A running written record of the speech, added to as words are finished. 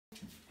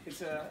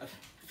it's a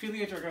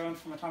affiliate we're going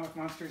from Atomic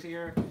Monsters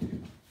here.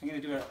 I'm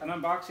going to do an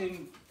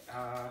unboxing.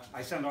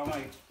 I send all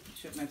my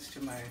shipments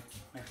to my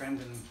friend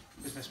and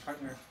business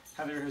partner,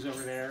 Heather, who's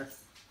over there.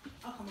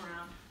 I'll come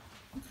around.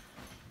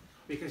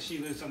 Because she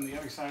lives on the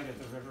other side of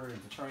the river in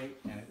Detroit,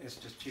 and it's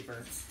just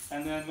cheaper.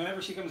 And then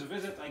whenever she comes to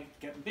visit, I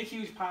get big,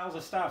 huge piles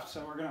of stuff.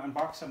 So we're going to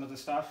unbox some of the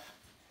stuff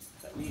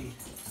that we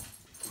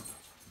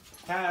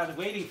had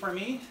waiting for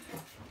me.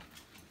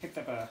 Picked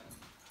up a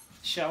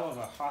shell of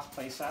a Hoth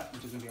play set,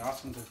 which is going to be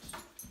awesome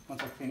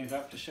once I clean it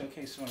up to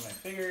showcase one of my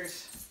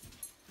figures.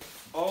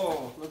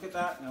 Oh, look at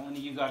that.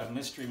 Melanie, you got a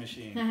mystery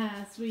machine.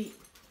 Haha, sweet.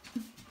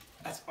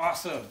 That's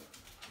awesome.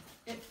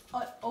 It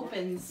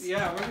opens.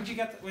 Yeah, where did you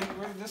get where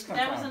did this come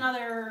from? That was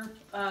another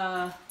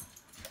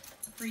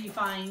free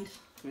find.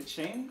 With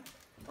Shane?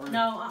 Or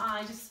No,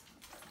 I just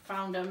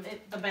found them.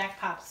 The back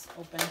pops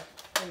open.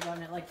 There you go,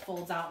 and it like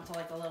folds out into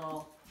like a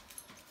little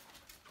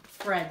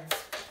Fred's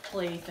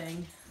play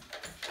thing.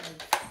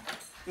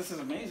 This is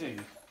amazing.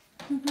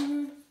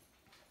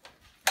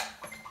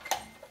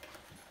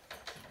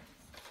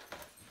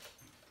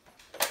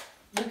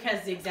 Luke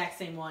has the exact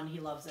same one. He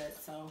loves it,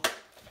 so.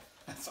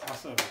 That's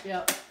awesome.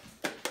 Yep.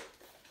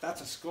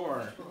 That's a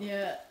score.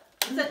 Yeah.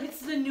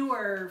 It's the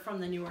newer,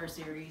 from the newer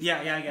series.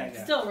 Yeah.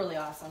 It's still really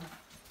awesome.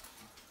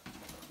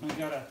 We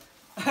got a,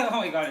 oh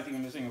my god, I think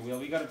I'm missing a wheel.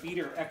 We got a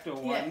Beater Ecto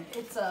 1.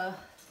 Yeah,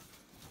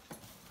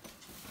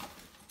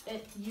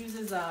 it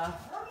uses a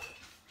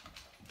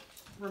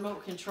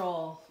remote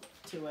control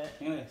to it.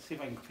 I'm gonna see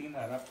if I can clean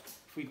that up.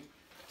 If we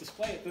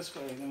display it this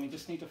way, then we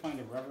just need to find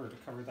a rubber to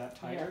cover that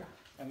tire,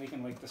 and we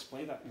can like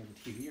display that near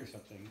the TV or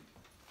something.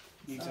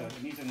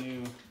 It needs a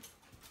new.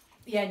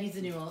 Yeah, it needs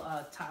a new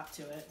top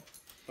to it.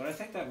 But I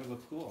think that would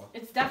look cool.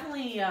 It's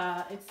definitely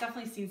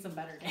seen some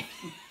better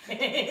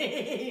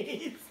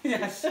days.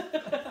 Yes.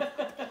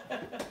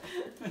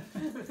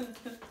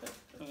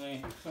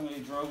 Somebody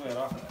drove it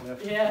off a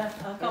cliff. Yeah,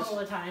 a couple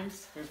of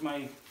times. There's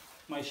my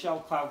Shell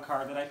Cloud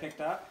car that I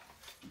picked up.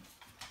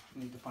 I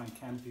need to find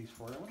canopies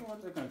for it. I wonder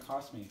what they're going to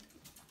cost me.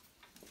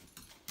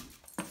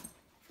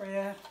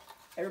 Freya.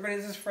 Everybody,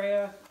 this is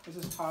Freya. This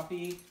is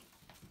Poppy.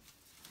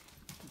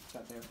 Put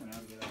that there for now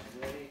to get out of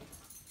the way.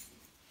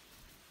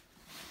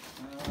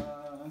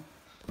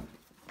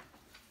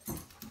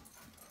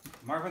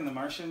 Marvin the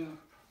Martian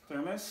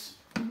thermos.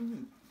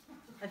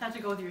 I thought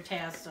to go with your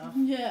Taz stuff.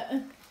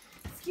 Yeah.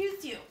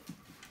 Excuse you.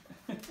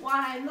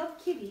 Why I love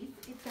kitties,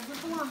 it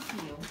doesn't belong to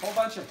you. A whole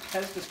bunch of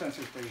Pez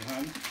dispensers for you,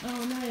 hon.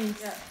 Oh,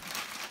 nice. Yeah.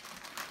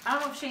 I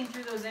don't know if Shane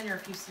threw those in or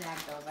if you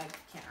snagged those. I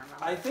can't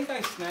remember. I think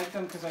I snagged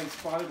them because I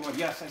spotted one.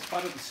 Yes, I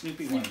spotted the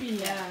Snoopy one. Snoopy,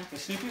 yeah. The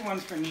Snoopy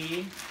one's for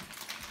me,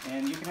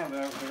 and you can have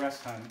the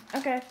rest, hon.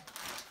 Okay.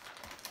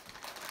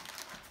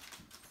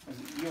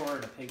 You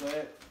ordered a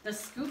piglet. The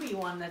Scooby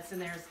one that's in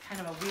there is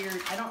kind of a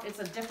weird. It's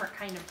a different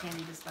kind of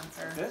candy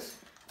dispenser. This?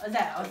 Is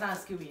that? Oh, it's not a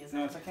Scooby, is it?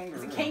 No, it's a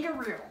kangaroo. It's a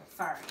kangaroo.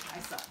 Sorry, I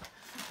suck.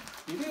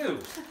 You do.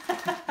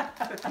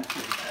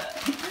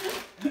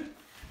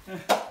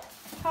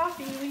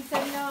 Coffee, we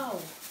said no.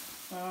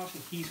 Oh,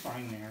 he's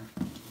fine there.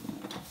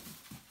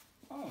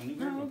 Oh, a new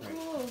rainbow bright.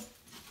 Cool. Is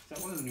that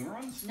one of the newer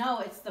ones? No,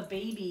 it's the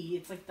baby.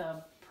 It's like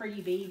the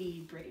pretty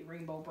baby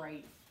rainbow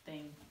bright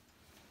thing.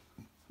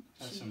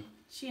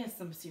 She has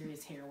some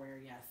serious hair wear,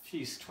 yes.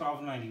 She's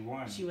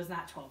 $12.91. She was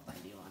not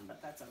 $12.91,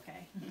 but that's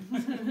okay.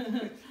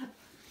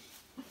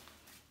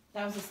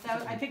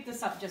 I picked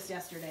this up just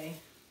yesterday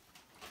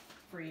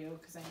for you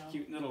because I know.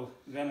 Cute little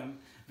Venom.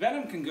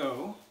 Venom can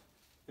go,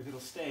 if it'll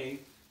stay,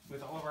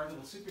 with all of our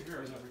little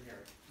superheroes over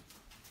here.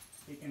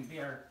 He can be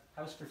our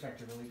house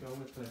protector. Will he go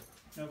with the?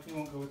 No, he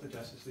won't go with the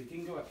Justice League. He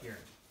can go up here.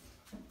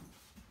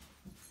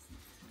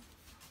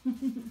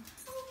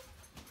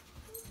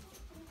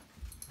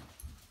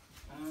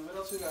 What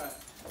else we got?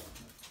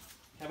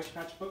 Cabbage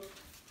Patch book.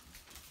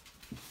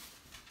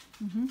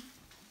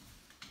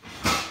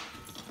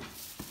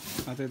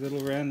 Other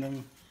little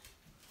random.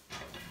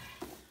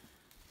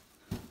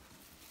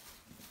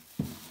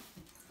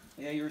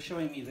 Yeah, you were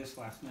showing me this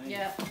last night.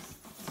 Yeah.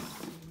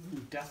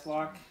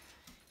 Deathlock.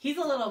 He's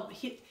a little.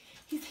 He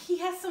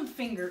has some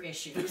finger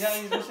issues. Yeah,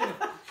 he's missing.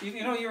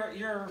 You know,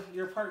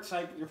 you're part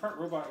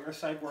robot. You're a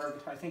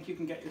cyborg. I think you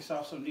can get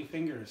yourself some new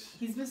fingers.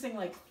 He's missing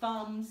like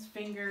thumbs,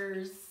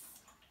 fingers.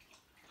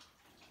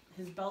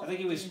 His belt. I think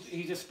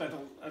he just spent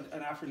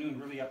an afternoon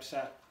really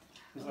upset.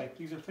 He's like,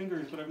 these are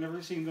fingers, but I've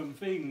never seen them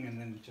thing, and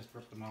then just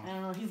ripped them off. I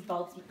don't know. His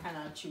belt's kind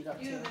of chewed up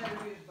too.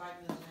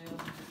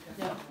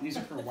 Yeah. These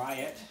are for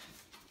Wyatt.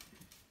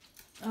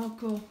 Oh,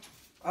 cool.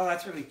 Oh,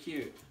 that's really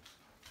cute.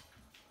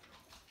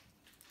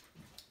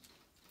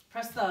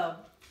 Press the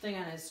thing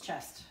on his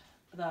chest.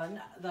 There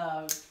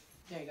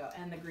you go,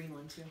 and the green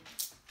one too.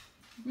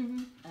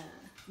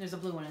 There's a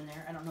blue one in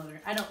there. I don't know.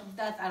 I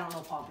don't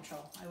know Paw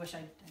Patrol. I wish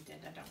I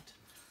did. I don't.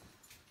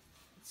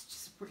 It's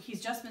just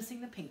he's just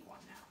missing the pink one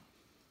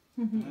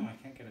now. No, I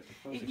can't get it to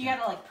close again. You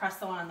gotta like press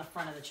the one on the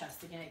front of the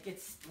chest again. It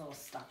gets a little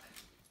stuck.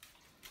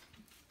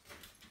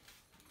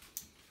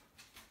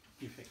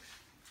 You fix.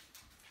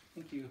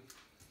 Thank you.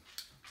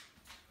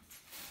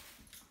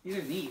 These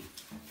are neat.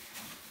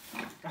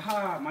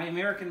 Aha, my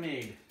American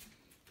made.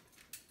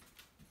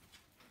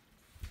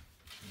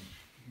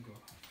 Go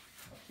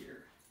up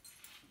here.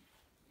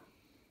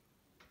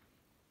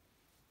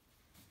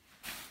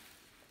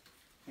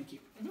 Thank you.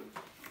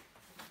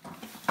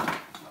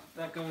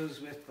 That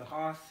goes with the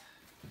Hoth.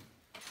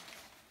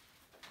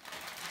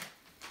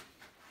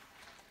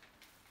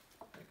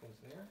 That goes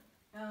there.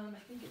 I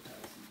think it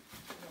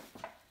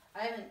does. I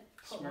haven't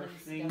put one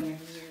Smurf together in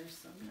things. years,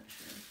 so I'm not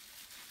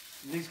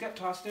sure. These got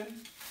tossed in?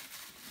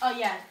 Oh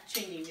yeah,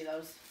 Shane gave me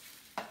those.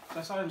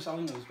 I saw him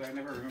selling those, but I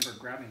never remember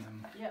grabbing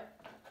them.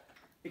 Yep.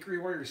 Hickory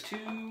Warriors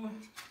 2.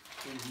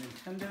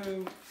 There's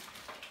Nintendo.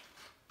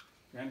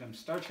 Random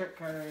Star Trek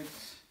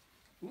cards.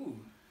 Ooh.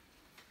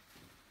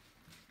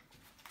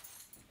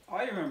 Oh,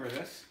 I remember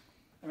this.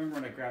 I remember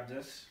when I grabbed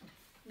this.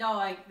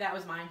 No, that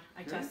was mine.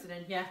 I Really? tested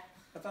it. Yeah.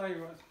 I thought I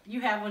was.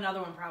 You have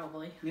another one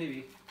probably.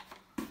 Maybe.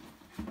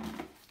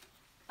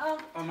 Oh.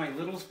 On my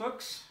Littles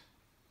books.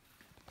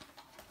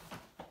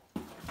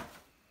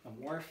 A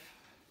Wharf.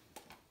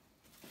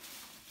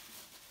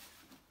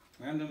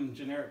 Random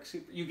generic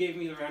super. You gave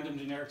me the random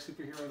generic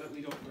superhero that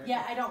we don't recognize.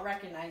 Yeah, I don't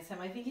recognize him.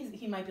 I think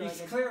he might be He's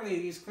like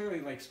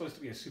clearly like supposed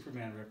to be a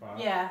Superman ripoff.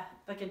 yeah,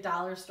 like a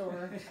dollar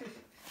store.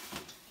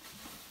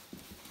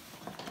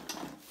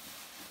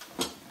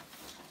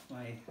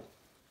 My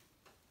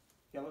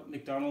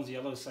McDonald's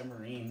yellow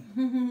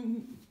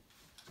submarine.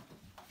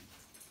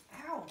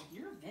 Ow,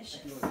 you're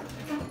vicious. I feel I'm like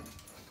just gonna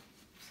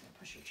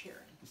push your chair in.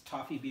 Is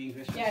Toffee being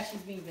vicious? Yeah,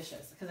 she's being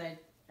vicious because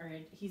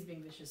he's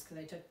being vicious because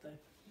I took the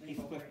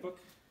Heathcliff right book.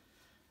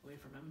 away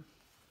from him.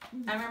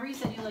 I remember you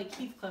said you like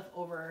Heathcliff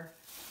over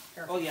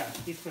Garfield. Oh yeah,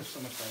 Heathcliff's so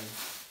much better.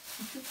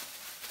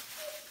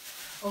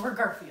 Over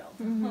Garfield.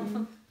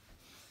 Mhm.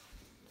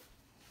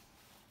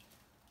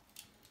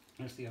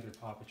 There's the other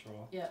Paw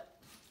Patrol. Yep.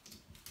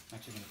 I'm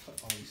actually gonna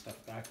put all these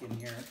stuff back in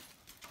here.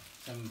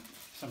 Some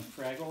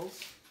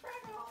Fraggles.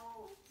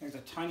 There's a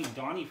tiny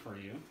Donnie for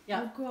you.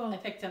 Yeah. Oh, cool. I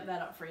picked that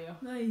up for you.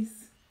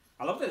 Nice.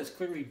 I love that it's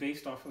clearly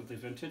based off of the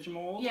vintage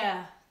mold.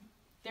 Yeah.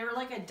 They were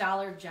like a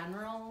Dollar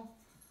General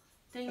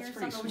thing That's or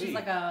pretty something, which is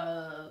sweet.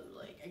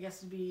 like I guess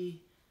it'd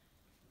be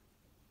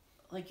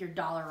like your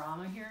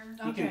Dollarama here.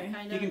 Okay.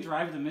 Kind You of. can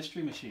drive the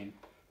mystery machine.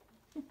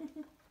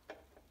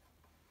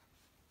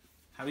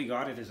 How we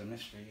got it is a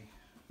mystery.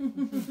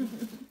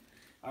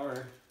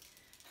 Our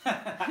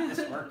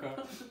this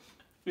workout.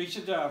 We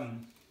should get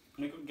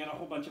a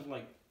whole bunch of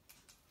like.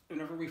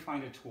 Whenever we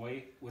find a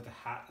toy with a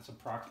hat that's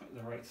approximately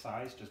the right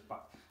size, just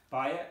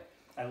buy it.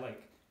 I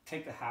like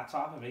take the hats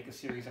off and make a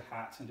series of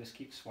hats and just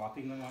keep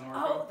swapping them on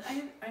Oh,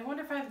 workout. I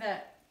wonder if I have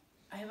that.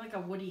 I have like a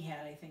Woody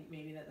hat. I think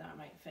maybe that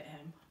might fit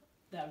him.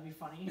 That would be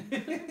funny.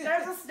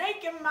 There's a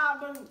snake in my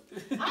boot.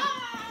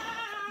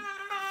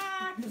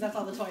 Because that's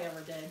all the toy ever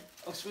did.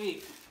 Oh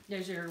sweet!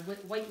 There's your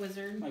white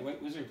wizard. My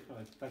white wizard,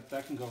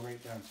 that can go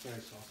right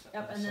downstairs. So I'll set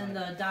Yep, that and then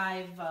aside. the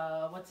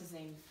dive. What's his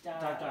name?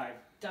 Dive.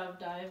 Dove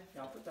dive.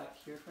 Yeah, I'll put that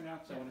here for now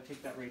because I want to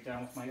take that right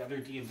down with my other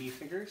D&D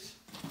figures.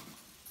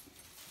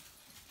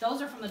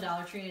 Those are from the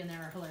Dollar Tree and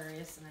they're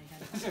hilarious. And I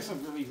had. There's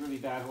some really, really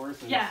bad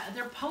horses. Yeah,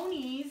 they're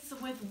ponies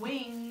with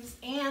wings,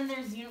 and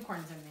there's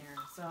unicorns in there.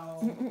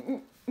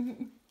 So,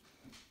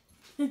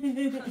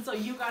 so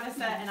you got a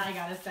set, and I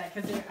got a set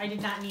because I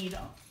did not need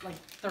like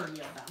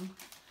 30 of them.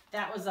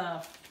 That was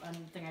a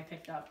thing I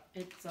picked up.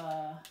 It's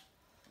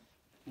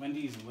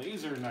Wendy's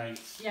Laser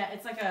Nights. yeah,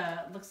 it's like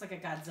looks like a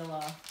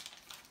Godzilla.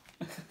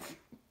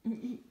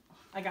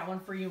 I got one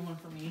for you, one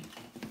for me.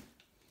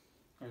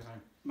 There's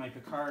my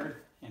Picard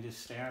and his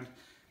stand.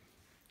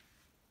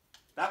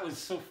 That was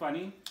so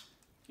funny.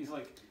 He's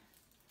like,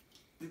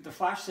 the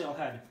flash sale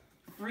had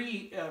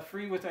free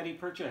with any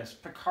purchase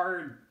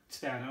Picard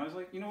stand. And I was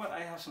like, you know what? I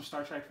have some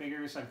Star Trek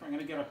figures. I'm going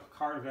to get a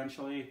Picard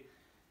eventually.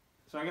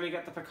 So I'm going to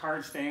get the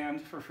Picard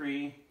stand for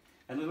free.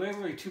 And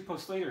literally 2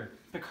 posts later,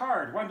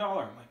 Picard, $1. I'm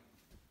like,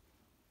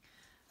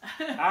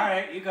 all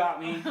right, you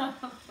got me.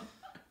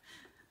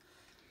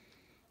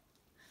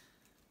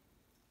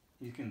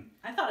 You can.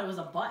 I thought it was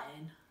a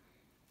button.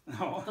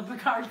 No. The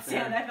Picard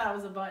stand. There. I thought it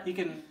was a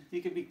button.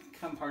 He can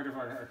become part of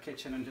our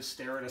kitchen and just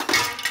stare at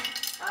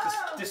us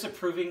Oh,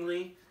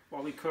 disapprovingly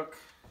while we cook.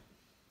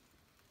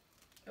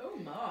 oh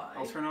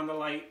I'll my! turn on the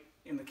light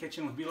in the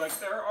kitchen and be like,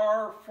 there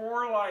are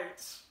 4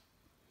 lights.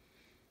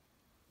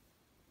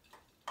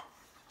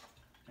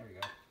 There we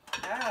go.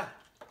 Ah!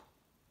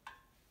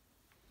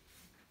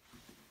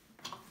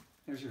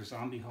 There's your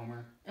zombie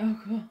Homer. Oh,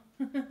 cool.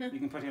 You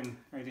can put him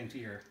right into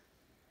your...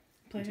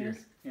 Playhouse.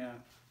 Yeah.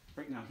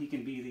 Right now, he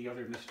can be the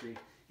other mystery.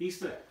 He's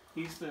the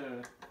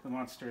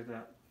monster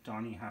that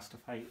Donnie has to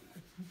fight.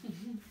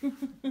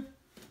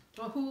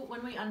 Well,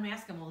 when we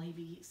unmask him, will he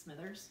be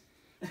Smithers?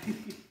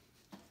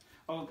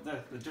 Oh,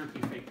 the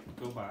derpy fake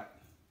GoBot.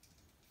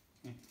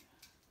 Yeah.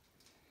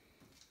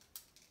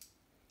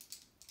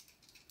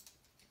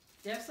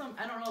 They have some.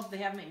 I don't know if they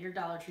have them at your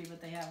Dollar Tree,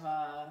 but they have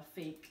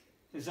fake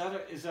Is that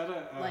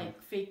a like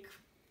fake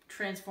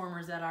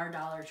Transformers at our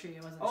Dollar Tree.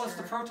 I wasn't Oh, sure. it's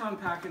the proton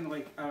pack in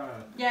like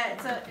Yeah,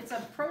 it's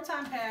a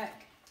proton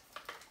pack.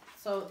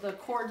 So the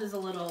cord is a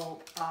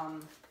little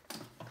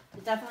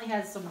It definitely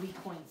has some weak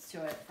points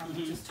to it from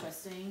just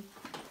twisting.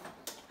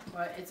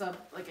 But it's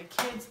like a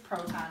kid's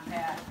proton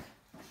pack.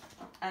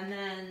 And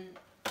then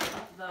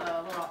the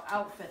little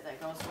outfit that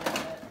goes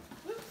with it.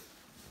 Whoops.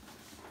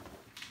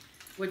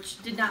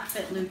 Which did not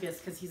fit Lucas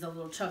because he's a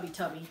little chubby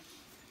tubby.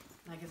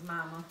 Like his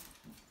mama.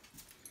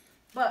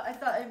 But I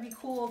thought it'd be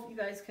cool if you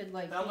guys could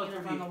like hang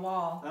it on the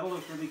wall. That'll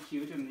look really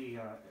cute in the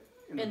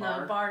in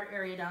the bar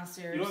area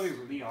downstairs. You know what would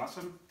be really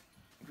awesome?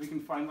 If we can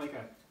find like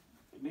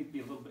it may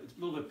be a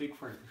little bit big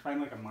for it. Find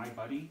like a My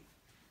Buddy,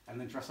 and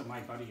then dress a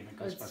My Buddy in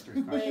a Ghostbusters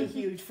costume. Way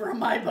huge for a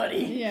My Buddy.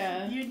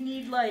 Yeah. You'd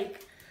need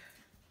like.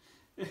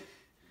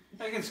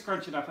 I can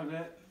scrunch it up a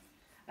bit.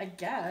 I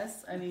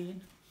guess. I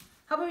mean,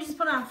 how about we just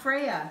put on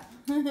Freya?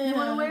 You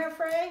want to wear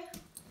Frey?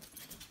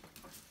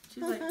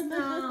 She's like,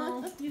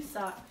 no, you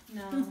suck.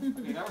 No.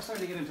 Okay, now we're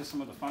starting to get into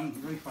some of the fun,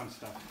 really fun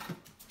stuff.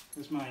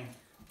 Here's my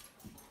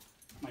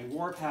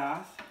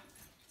warpath.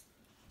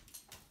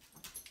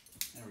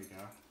 There we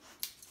go.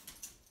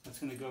 That's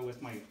going to go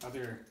with my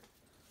other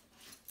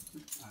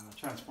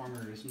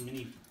Transformers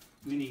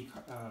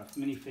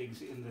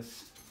minifigs in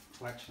this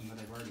collection that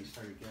I've already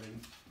started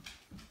getting.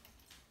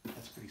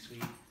 That's pretty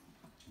sweet.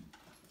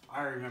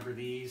 I remember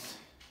these.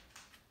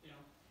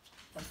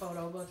 The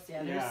photo books,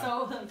 yeah,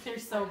 they're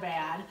so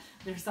bad.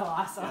 They're so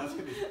awesome. Yeah, that's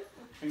gonna be,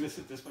 I'm gonna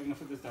sit this way. I'm gonna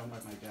put this down by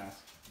my desk.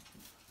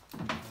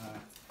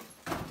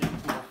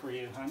 Take more for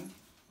you, hun.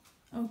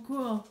 Oh,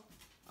 cool.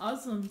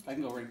 Awesome. I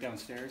can go right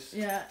downstairs.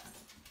 Yeah.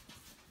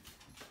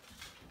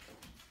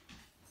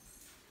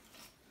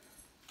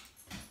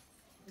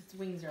 Its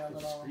wings are a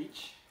little.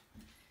 Screech.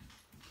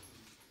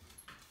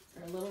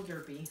 They're a little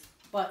derpy,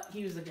 but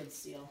he was a good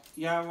steal.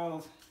 Yeah,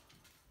 well.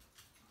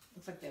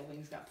 Looks like their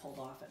wings got pulled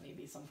off at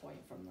maybe some point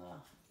from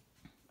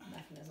the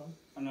mechanism.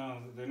 Oh, no,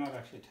 they're not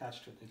actually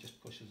attached to it. It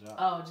just pushes up.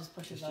 Oh, it just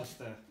pushes up. It's just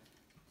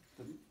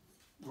the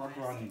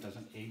rubber on them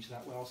doesn't age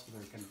that well, so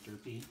they're kind of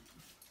derpy.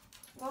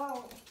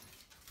 Well,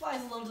 flies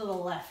a little to the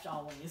left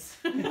always.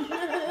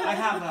 I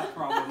have that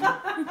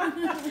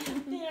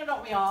problem. You know,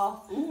 don't we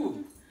all?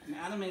 Ooh, an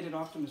animated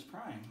Optimus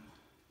Prime.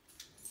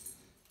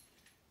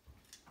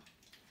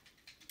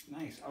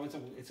 Nice. Oh, it's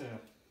a.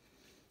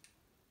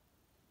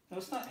 No,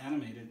 it's not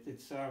animated.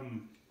 It's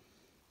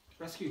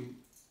rescue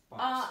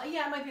box.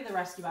 Yeah, it might be the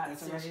Rescue Bot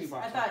It's a series. rescue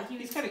box. I thought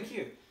He's kind of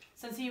cute.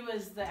 since he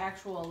was the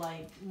actual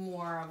like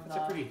more of It's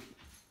the. a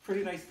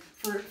pretty nice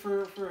for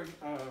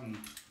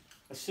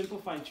a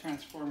simplified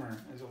Transformer.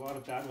 There's a lot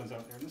of bad ones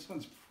out there, and this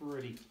one's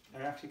pretty.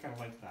 I actually kind of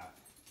like that.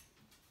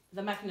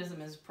 The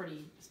mechanism is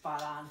pretty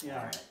spot on for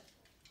Yeah. it.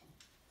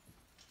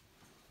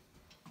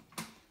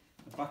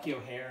 A Bucky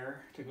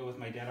O'Hare to go with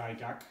my Deadeye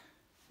Duck.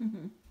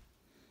 Mm-hmm.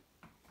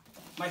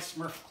 My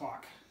Smurf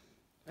clock.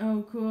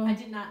 Oh, cool. I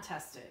did not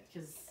test it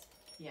because,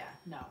 yeah,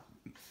 no.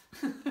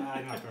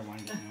 I'm not gonna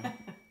wind it now.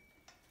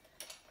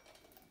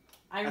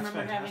 I That's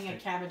remember having a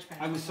fantastic. Cabbage Patch.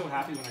 I was so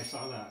happy when I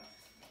saw that.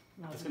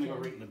 when I was It's a gonna go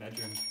kid. right in the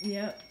bedroom.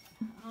 Yep.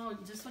 Oh,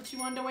 just what you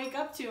wanted to wake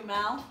up to,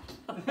 Mal.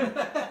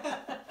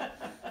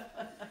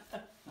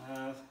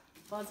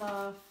 Buzz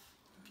off,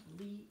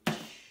 leech.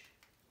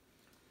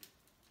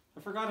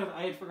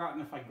 I had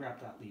forgotten if I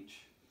grabbed that leech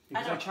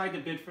because I tried to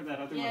bid for that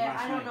other one Yeah,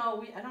 last I don't night.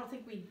 know.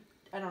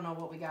 I don't know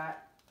what we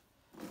got.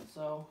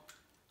 So.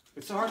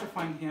 It's so hard to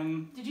find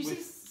him. Did you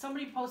see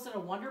somebody posted a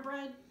Wonder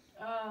Bread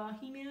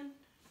He-Man?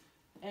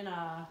 And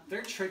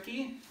They're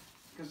tricky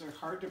because they're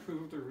hard to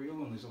prove if they're real,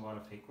 and there's a lot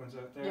of fake ones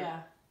out there. yeah.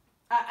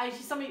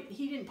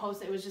 He didn't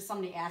post it. It was just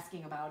somebody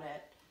asking about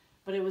it.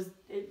 But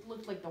it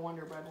looked like the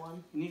Wonder Bread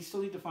one. You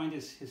still need to find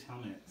his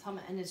helmet. His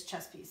helmet and his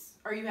chest piece.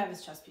 Or you have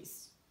his chest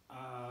piece.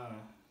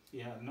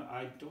 Yeah, no,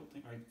 I don't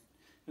think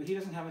no, he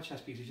doesn't have a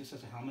chest piece. He just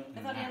has a helmet. And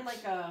I thought an he had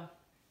axe.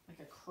 like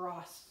a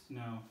cross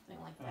No, thing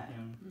like not that.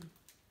 him.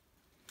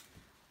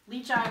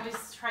 Leech, I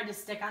always tried to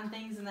stick on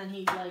things and then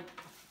he like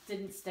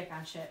didn't stick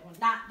on shit.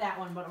 Not that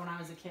one, but when I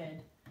was a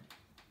kid.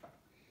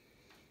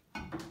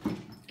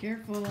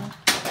 Careful.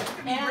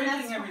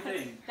 Breaking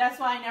everything. That's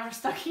why I never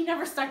stuck. He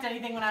never stuck to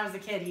anything when I was a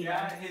kid either.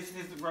 Yeah, his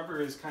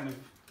rubber is kind of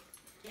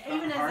Yeah,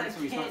 even hard, as a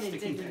so he's not kid,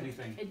 sticking to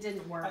anything. it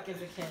didn't work as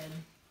a kid.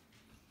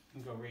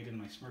 and go right in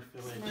my Smurf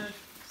village. Smurf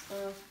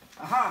stuff.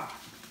 Aha!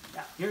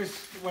 Yeah. Here's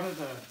one of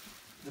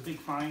the big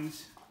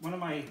finds. One of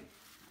my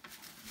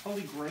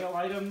holy grail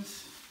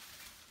items.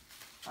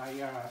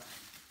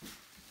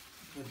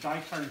 The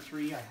Dietarn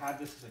 3, I had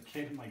this as a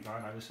kid. Oh my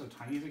god, I was so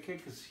tiny as a kid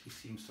because he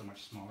seems so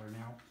much smaller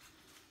now.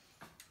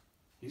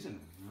 He's in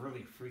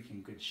really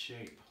freaking good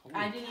shape. Holy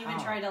I didn't even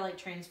cow. try to like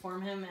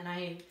transform him, and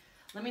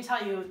let me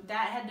tell you,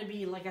 that had to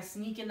be like a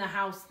sneak in the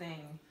house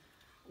thing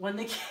when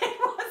the kid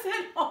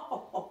wasn't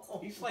home.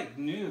 He's like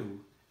new.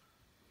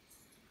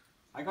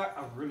 I got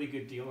a really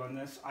good deal on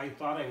this. I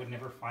thought I would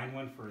never find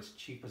one for as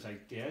cheap as I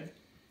did.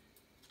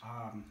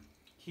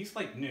 He's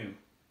like new.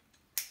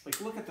 Like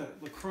look at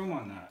the chrome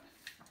on that.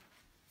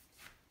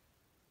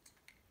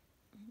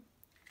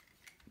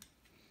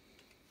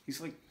 He's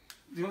like,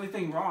 the only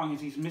thing wrong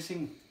is he's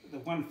missing the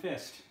one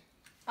fist.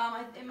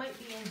 It might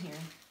be in here.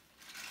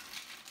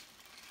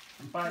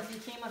 But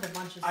Because he came with a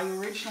bunch of I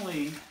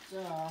originally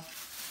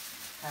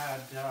stuff.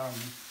 had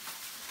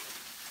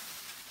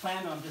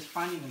planned on just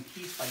finding them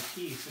piece by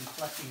piece and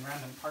collecting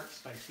random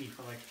parts that I see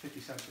for like 50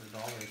 cents or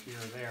 $1 here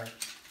or there.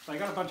 So I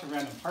got a bunch of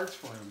random parts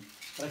for him,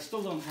 but I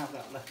still don't have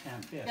that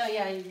left-hand fist. No,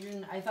 yeah,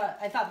 I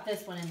thought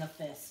this one in the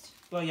fist.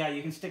 Well, yeah,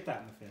 you can stick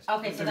that in the fist.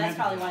 Okay, They're so that's meant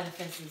to probably be. why the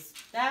fist is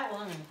that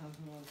one.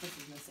 The fist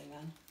is missing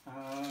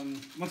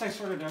then. Once I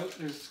sort it out,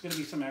 there's going to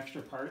be some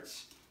extra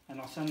parts,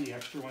 and I'll send the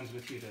extra ones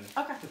with you to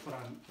Okay. to put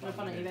on Put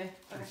on eBay. Once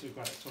Okay. we've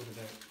got it sorted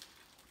out.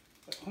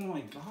 But, oh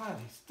my God,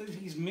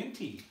 he's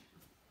minty.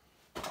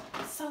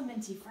 It's so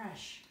minty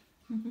fresh.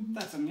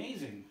 That's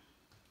amazing.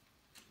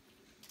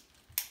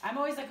 I'm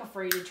always like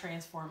afraid to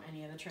transform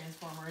any of the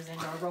Transformers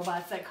into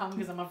robots that come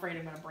because I'm afraid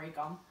I'm gonna break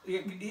them.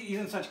 Yeah, he's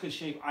in such good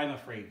shape. I'm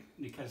afraid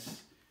because,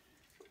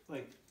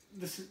 like,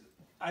 this is.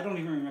 I don't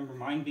even remember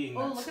mine being Oh,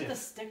 that look stiff. at the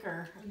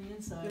sticker on the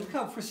inside. Look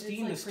how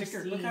pristine It's the like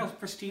sticker. pristine. Look how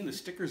pristine the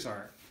stickers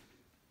are.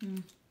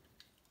 Mm.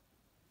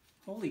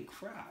 Holy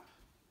crap!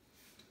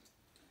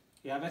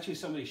 Yeah, I bet you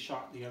somebody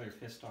shot the other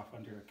fist off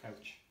under a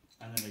couch,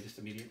 and then they just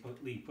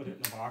immediately put it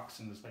in the box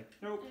and was like,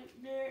 nope,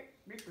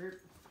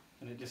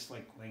 and it just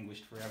like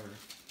languished forever.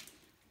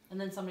 And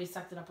then somebody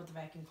sucked it up with the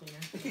vacuum cleaner.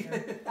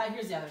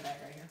 Here's the other bag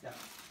right here. Yeah.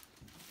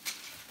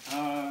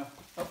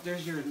 Oh,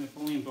 there's your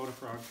Napoleon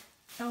Boda-Frog.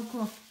 Oh,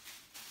 cool.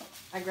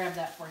 I grabbed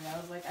that for you. I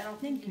was like, I don't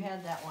think Thank you you.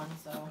 had that one,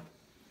 so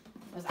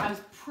I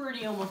was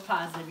pretty almost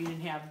positive you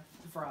didn't have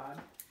the frog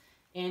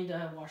and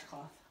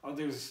washcloth. Oh,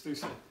 there's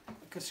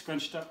like a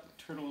scrunched up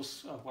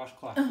turtle's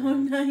washcloth. Oh,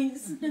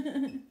 nice.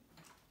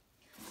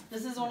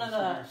 This is one of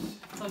the.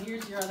 So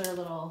here's your other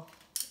little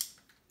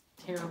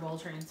terrible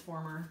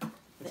transformer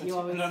that you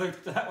always.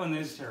 That one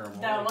is terrible.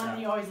 That like one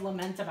you always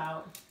lament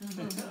about.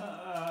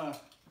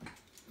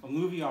 Well,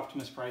 movie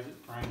Optimus primes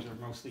are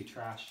mostly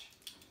trash.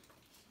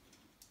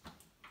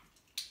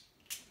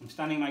 I'm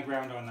standing my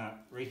ground on that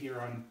right here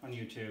on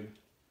YouTube.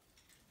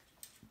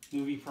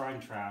 Movie Prime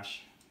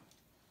trash.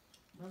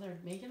 Well, they're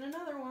making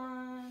another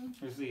one.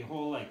 There's the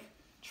whole like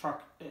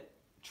truck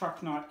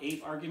not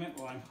ape argument.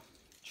 Well, I'm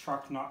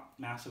truck not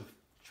massive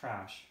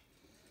trash.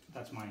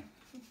 That's my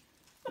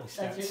That's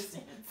your stance.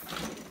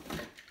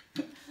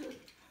 stance.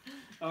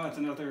 Oh, it's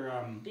another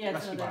Yeah, it's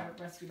rescue another bot.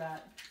 rescue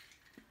bot.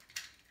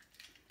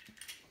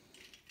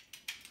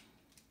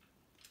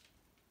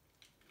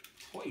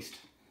 Hoist.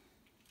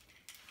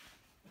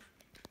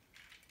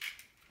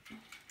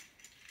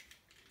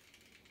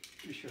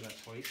 Pretty sure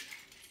that's hoist.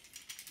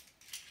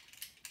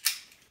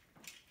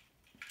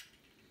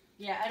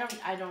 Yeah,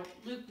 I don't.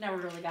 Luke never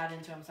really got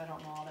into them, so I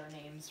don't know all their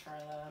names from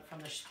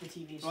the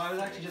TV. Well, I was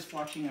actually just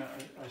watching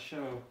a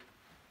show.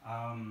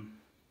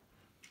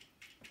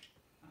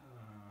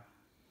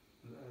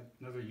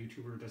 Another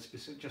YouTuber does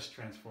just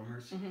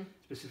Transformers. Mhm.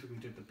 Specifically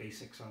did the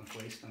basics on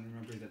hoist, and I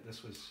remember that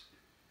this was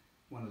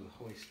one of the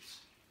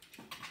hoists.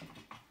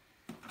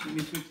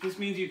 This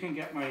means you can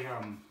get my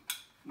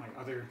my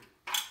other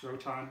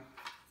Roton,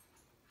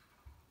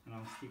 and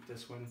I'll keep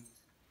this one.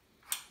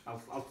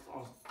 I'll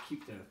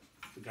keep the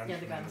guns. Yeah,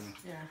 the for that guns. one.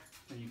 Yeah.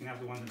 And you can have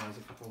the one that has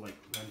a couple like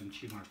random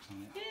chew marks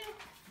on it.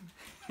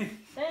 Yeah.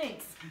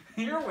 Thanks.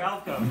 You're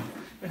welcome.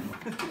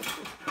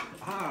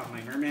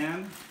 My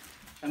merman.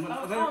 And Oh,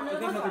 I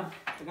another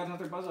got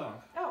another buzz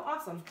off. Oh,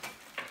 awesome.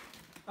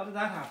 How did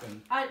that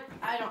happen? I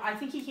don't. I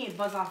think he came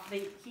buzz off.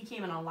 He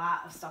came in a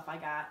lot of stuff I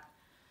got.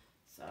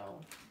 So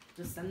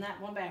just send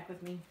that one back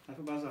with me. Have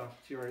a buzz off.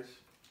 It's yours.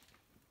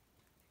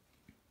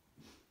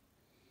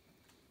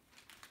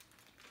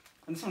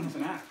 And this one has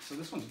an axe, so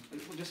this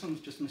one's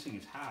just missing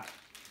his hat.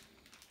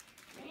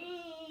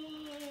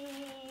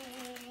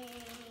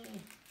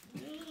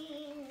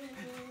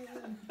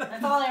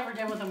 That's all I ever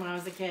did with him when I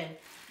was a kid.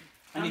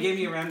 And he gave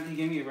me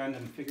a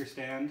random figure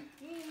stand.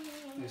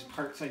 And there's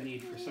parts I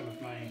need for some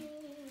of my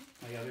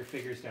other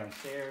figures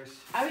downstairs.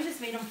 I always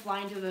just made him fly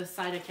into the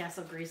side of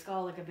Castle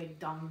Grayskull like a big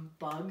dumb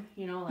bug,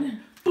 you know, like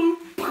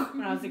boop,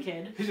 when I was a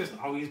kid. He's just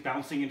always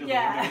bouncing into the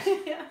Yeah.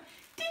 windows. Yeah.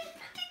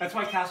 That's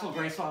why Castle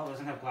Grayskull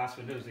doesn't have glass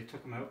windows. They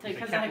took them out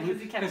Because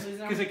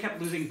they kept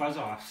losing buzz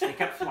offs. They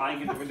kept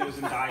flying into windows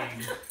and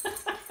dying.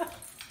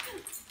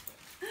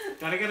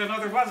 Gotta get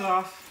another buzz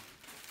off.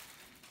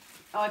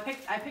 Oh, I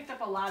picked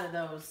up a lot of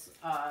those.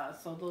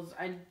 So those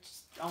I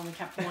just only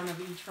kept one of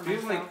each for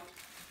Feels myself. like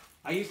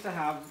I used to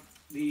have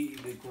the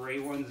gray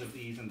ones of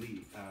these in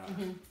the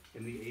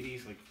in the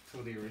 80s, like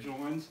some of the original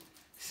ones.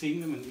 Seeing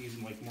them in these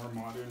like more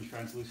modern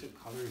translucent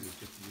colors is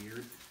just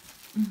weird.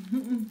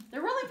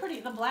 They're really pretty.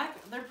 The black,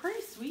 they're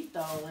pretty sweet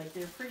though. Like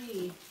they're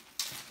pretty.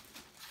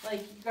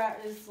 Like you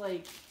got this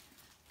like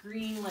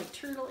green like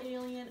turtle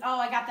alien. Oh,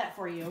 I got that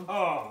for you.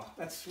 Oh,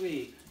 that's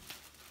sweet.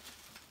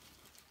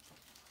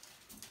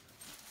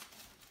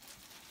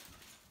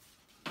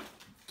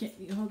 Can't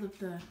you hold up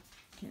the?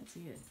 Can't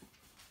see it.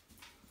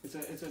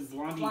 It's a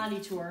blondie. Blondie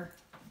tour.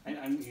 I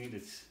mean,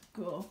 it's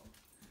Cool.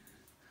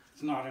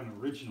 not an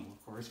original,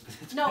 of course, but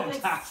it's No,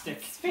 fantastic.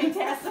 it's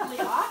fantastically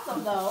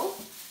awesome though.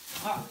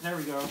 Ah, there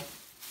we go.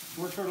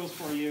 More turtles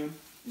for you.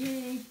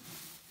 Yay.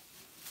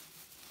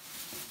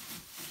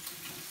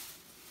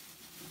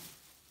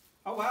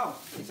 Oh wow,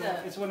 it's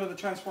It's one of the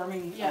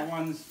transforming Yeah.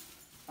 ones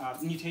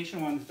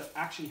mutation one that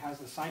actually has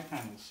the side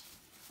panels.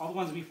 All the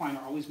ones we find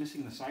are always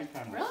missing the side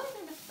panels. Really?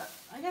 I missed that.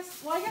 I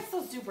guess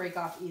those do break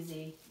off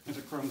easy. There's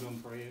a chrome dome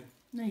for you.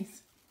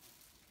 Nice.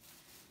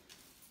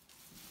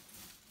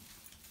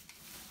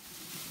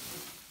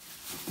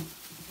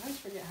 I always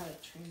forget how to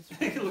transfer.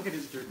 Take a look at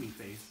his dirty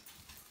face.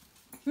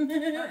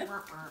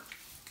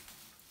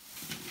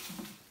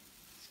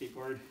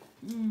 Skateboard.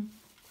 Mm.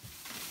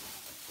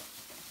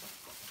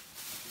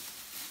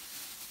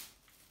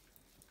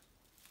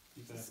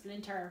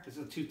 Splinter. This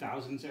is the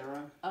 2000s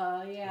era.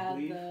 Yeah,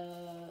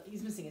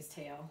 he's missing his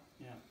tail.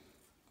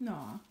 Yeah.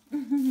 Aw.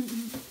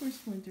 Poor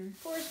Splinter.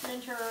 Poor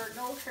Splinter,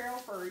 no tail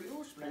for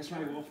you, There's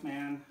Splinter. my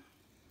Wolfman.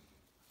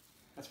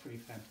 That's pretty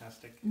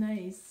fantastic.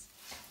 Nice.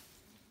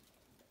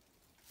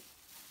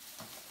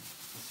 The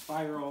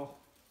spiral.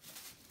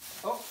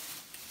 Oh!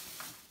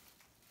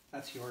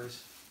 That's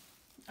yours.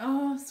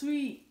 Oh,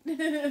 sweet.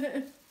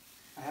 I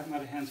have them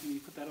out of hands. Can you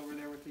put that over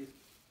there with these?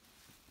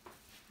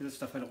 This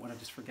stuff I don't want to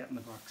just forget in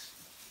the box.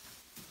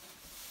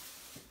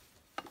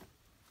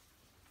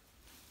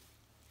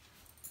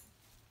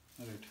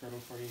 Another turtle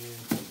for you.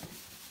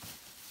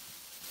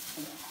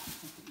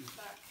 I'll put these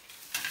back.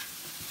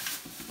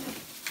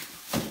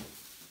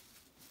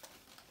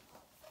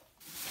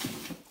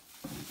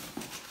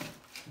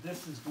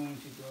 This is going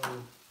to go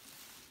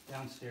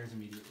downstairs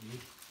immediately.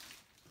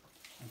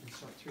 I can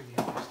sort through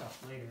the other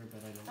stuff later,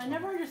 but I don't I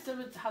never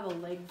understood how the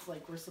legs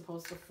were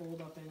supposed to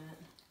fold up in it.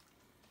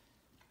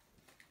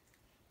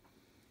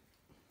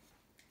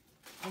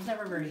 I was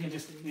never very good at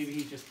these. Maybe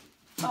he just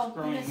Oh,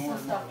 growing missed more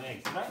some and more stuff.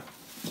 legs, right?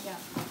 Yeah.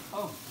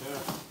 Oh,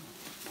 yeah.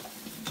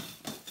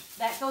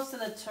 That goes to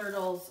the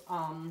turtle's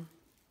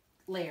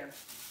lair.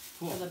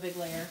 Cool. For the big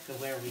lair. The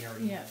layer we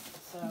already Yeah. have.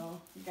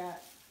 So you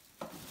got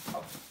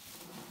Oh.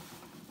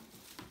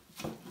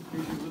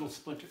 Here's your little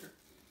Splinter.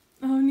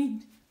 Oh,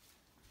 neat.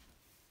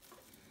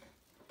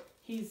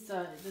 he's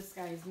this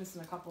guy is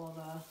missing a couple of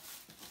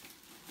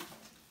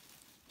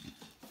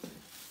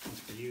One's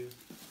for you.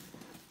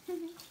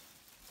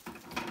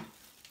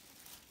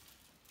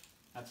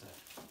 That's it.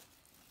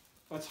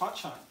 Oh, it's Hot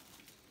Shot.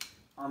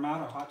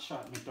 Armada Hot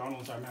Shot.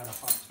 McDonald's Armada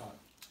Hot Shot.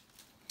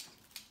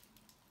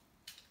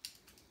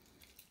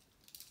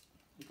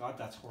 God,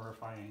 that's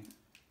horrifying.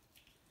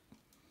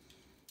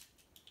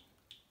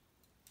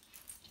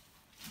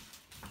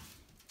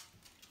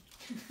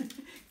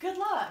 Good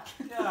luck.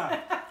 Yeah.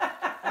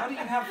 How do you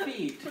have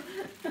feet?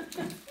 I'm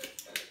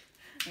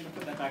gonna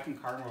put that back in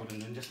car mode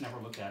and then just never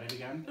look at it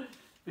again.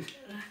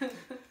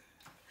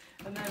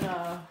 And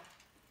then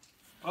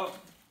Oh,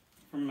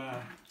 from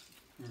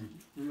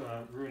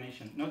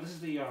Ruination. No, this is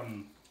the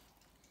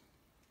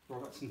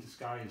Robots in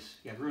Disguise.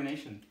 Yeah,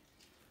 Ruination.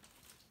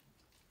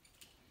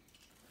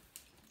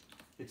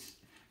 It's,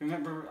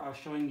 remember I was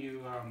showing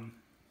you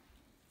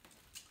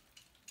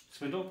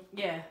Swindle?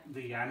 yeah.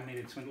 The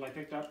animated Swindle I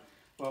picked up?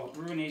 Well,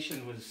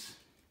 Ruination was,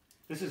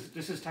 this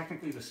is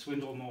technically the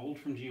Swindle mold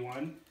from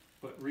G1,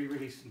 but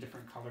re-released in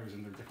different colors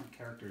and they're different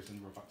characters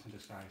in Robots in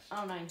Disguise.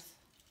 Oh, nice.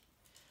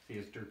 He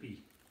has derpy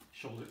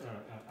shoulder,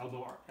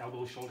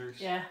 elbow shoulders.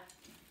 Yeah.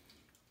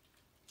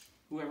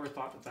 Whoever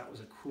thought that that was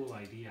a cool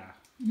idea?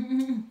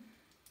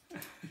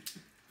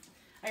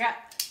 I got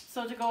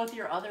so to go with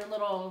your other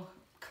little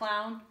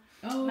clown.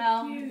 Oh,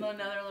 Mel, cute.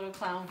 another little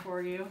clown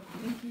for you.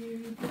 Thank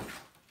you.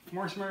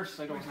 More Smurfs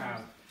I don't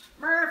have.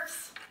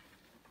 Smurfs.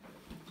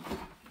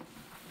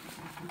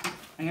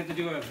 I'm going to have to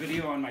do a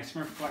video on my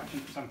Smurf collection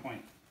at some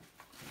point.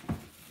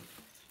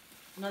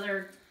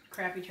 Another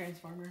crappy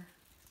Transformer.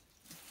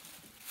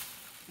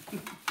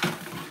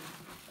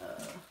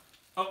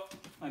 Oh,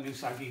 a new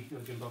Sagi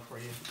Yojimbo for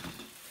you.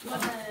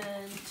 And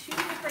then two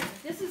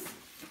different. This is.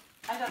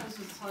 I thought this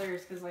was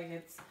hilarious because like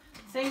it's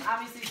same,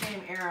 obviously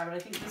same era, but I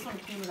think this one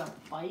came with a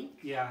bike.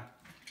 Yeah.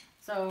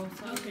 So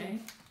Okay.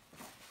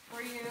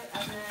 for you,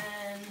 and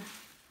then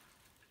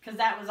because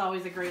that was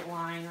always a great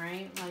line,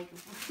 right? Like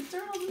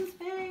turtles in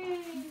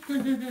space.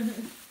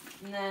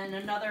 And then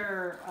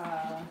another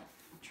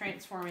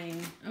transforming.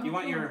 Oh, You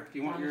want cool. your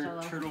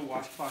Donatello. turtle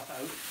washcloth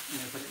out? You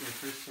know, put it in your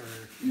purse or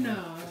you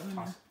know,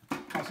 No.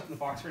 toss it in the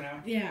box for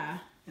now? Yeah.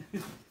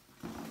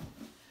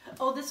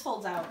 Oh, this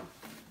folds out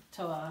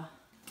to a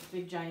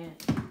big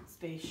giant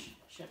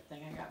spaceship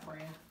thing I got for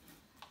you.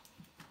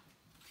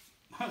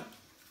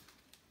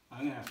 I'm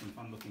gonna have some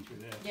fun looking through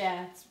this.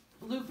 Yeah, it's,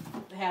 Luke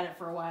had it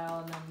for a while,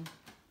 and then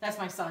that's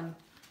my son,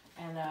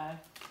 and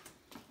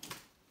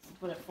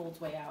but it folds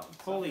way out.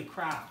 So. Holy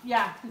crap!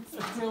 Yeah,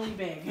 it's really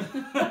big.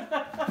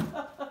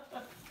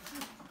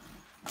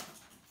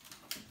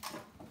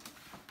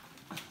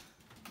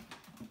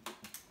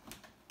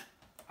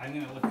 I'm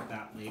gonna look at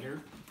that later.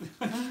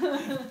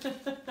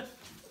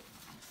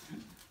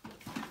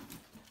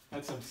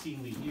 That's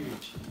obscenely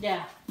huge.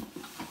 Yeah.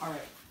 All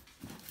right.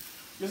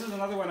 This is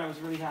another one I was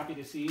really happy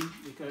to see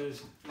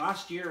because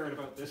last year at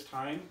about this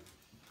time,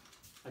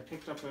 I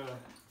picked up a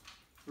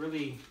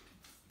really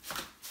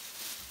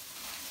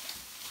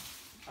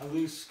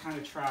loose, kind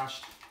of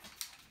trashed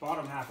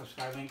bottom half of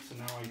Skylinks, and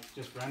now I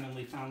just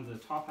randomly found the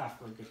top half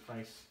for a good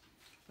price.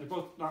 They're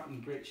both not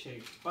in great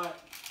shape, but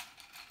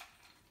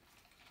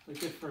They're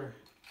good for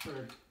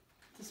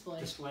display.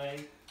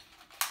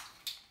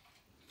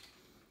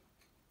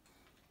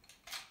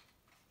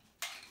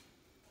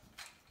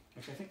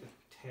 Like I think the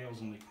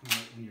tails only come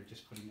out when you're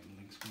just putting it in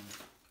links mode.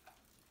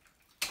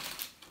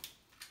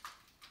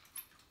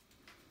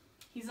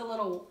 He's a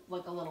little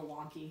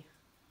wonky.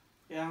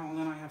 Yeah, well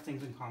then I have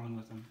things in common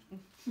with him.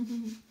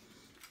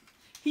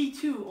 He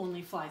too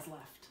only flies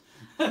left.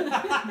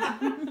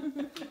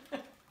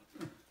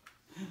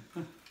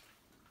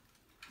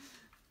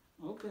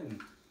 Open.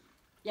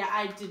 Yeah,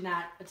 I did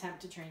not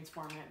attempt to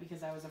transform it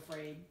because I was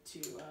afraid to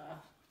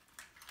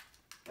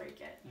break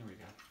it. There we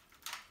go.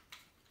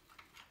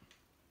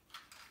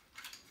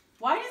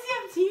 Why does he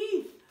have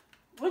teeth?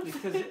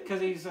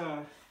 Because he's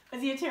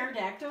Is he a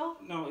pterodactyl?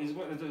 no, he's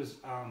one of those.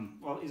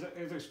 Well, he's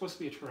either supposed to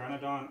be a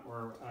pteranodon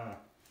or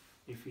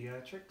a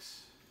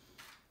Phaeatrix.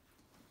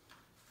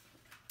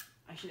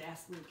 I should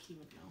ask Luke. He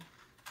would know.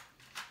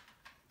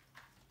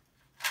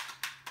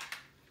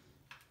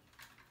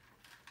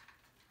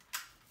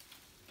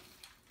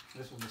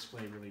 This will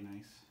display really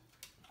nice.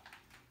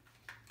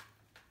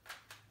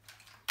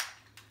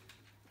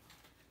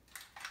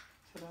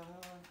 Ta-da!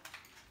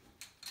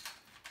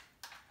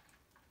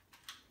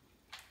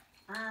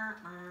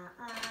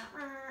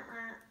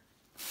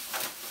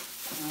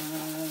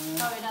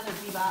 Probably another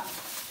bebop.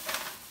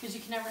 Because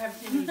you can never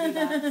have too many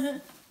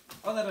bebops.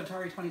 Oh, that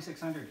Atari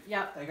 2600.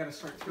 Yep. I gotta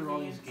sort through all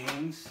these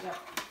games. Yep.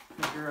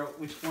 Figure out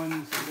which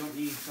ones you don't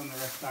need from the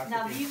rest back.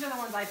 Now these are the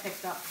ones I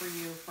picked up for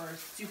you for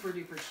super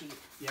duper cheap.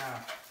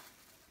 Yeah.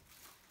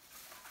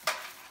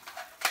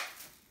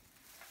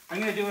 I'm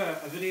gonna do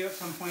a video at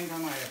some point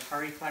on my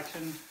Atari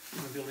collection.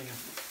 We're building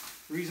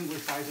a reasonably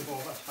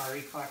sizable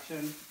Atari collection.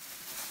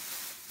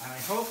 And I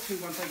hope to,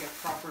 once I get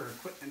proper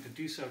equipment to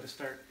do so, to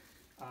start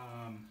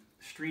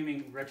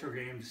streaming retro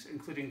games,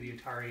 including the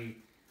Atari,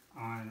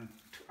 on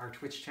our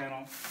Twitch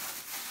channel.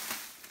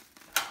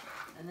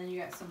 And then you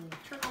got some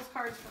Turtles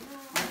cards from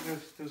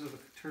that. Those are the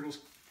Turtles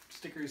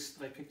stickers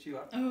that I picked you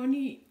up. Oh,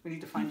 neat. We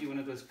need to find you one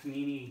of those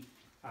Panini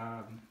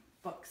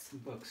Books.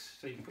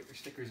 so you can put your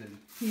stickers in.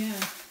 Yeah.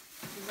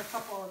 There's a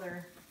couple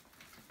other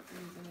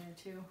things in there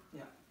too.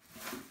 Yeah.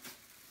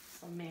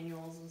 Some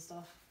manuals and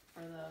stuff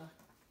for the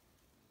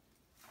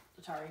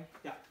Atari.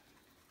 Yeah.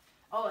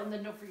 Oh, and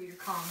then don't forget your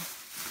comm.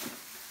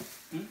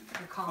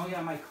 Your comm. Oh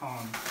yeah, my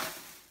com.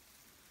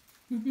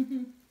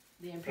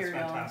 The Imperial.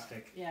 That's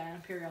fantastic. Yeah,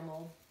 Imperial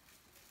mold.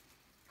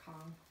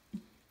 Comm. I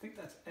think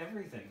that's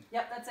everything.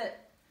 Yep, that's it.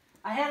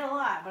 I had a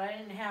lot, but I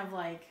didn't have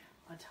like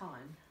a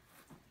ton.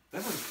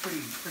 That was a pretty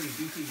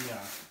beefy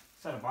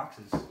set of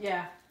boxes.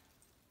 Yeah.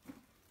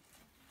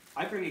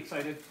 I'm pretty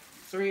excited.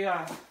 So we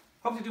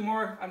hope to do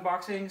more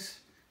unboxings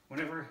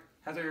whenever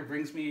Heather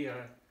brings me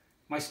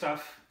my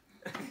stuff.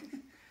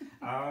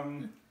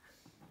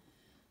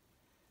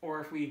 Or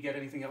if we get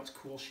anything else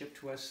cool shipped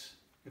to us.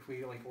 If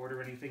we like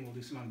order anything, we'll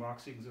do some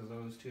unboxings of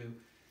those too.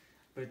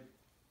 But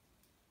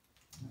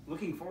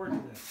looking forward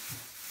to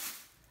this.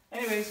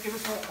 Anyways, give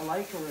us a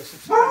like or a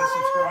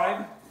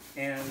subscribe.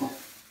 And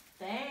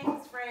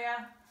Thanks,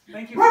 Freya.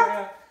 thank you,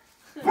 Freya.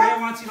 Freya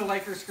wants you to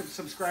like or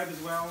subscribe as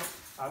well.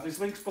 There's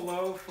links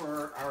below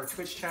for our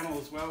Twitch channel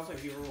as well. So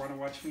if you ever want to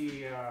watch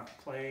me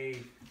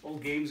play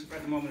old games,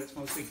 at the moment it's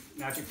mostly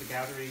Magic the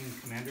Gathering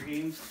Commander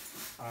games.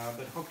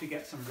 But hope to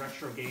get some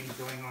retro games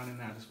going on in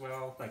that as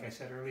well. Like I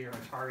said earlier,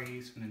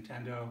 Ataris,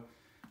 Nintendo,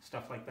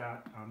 stuff like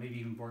that. Maybe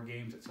even board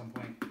games at some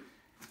point.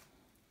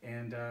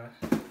 And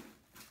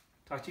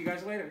talk to you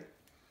guys later.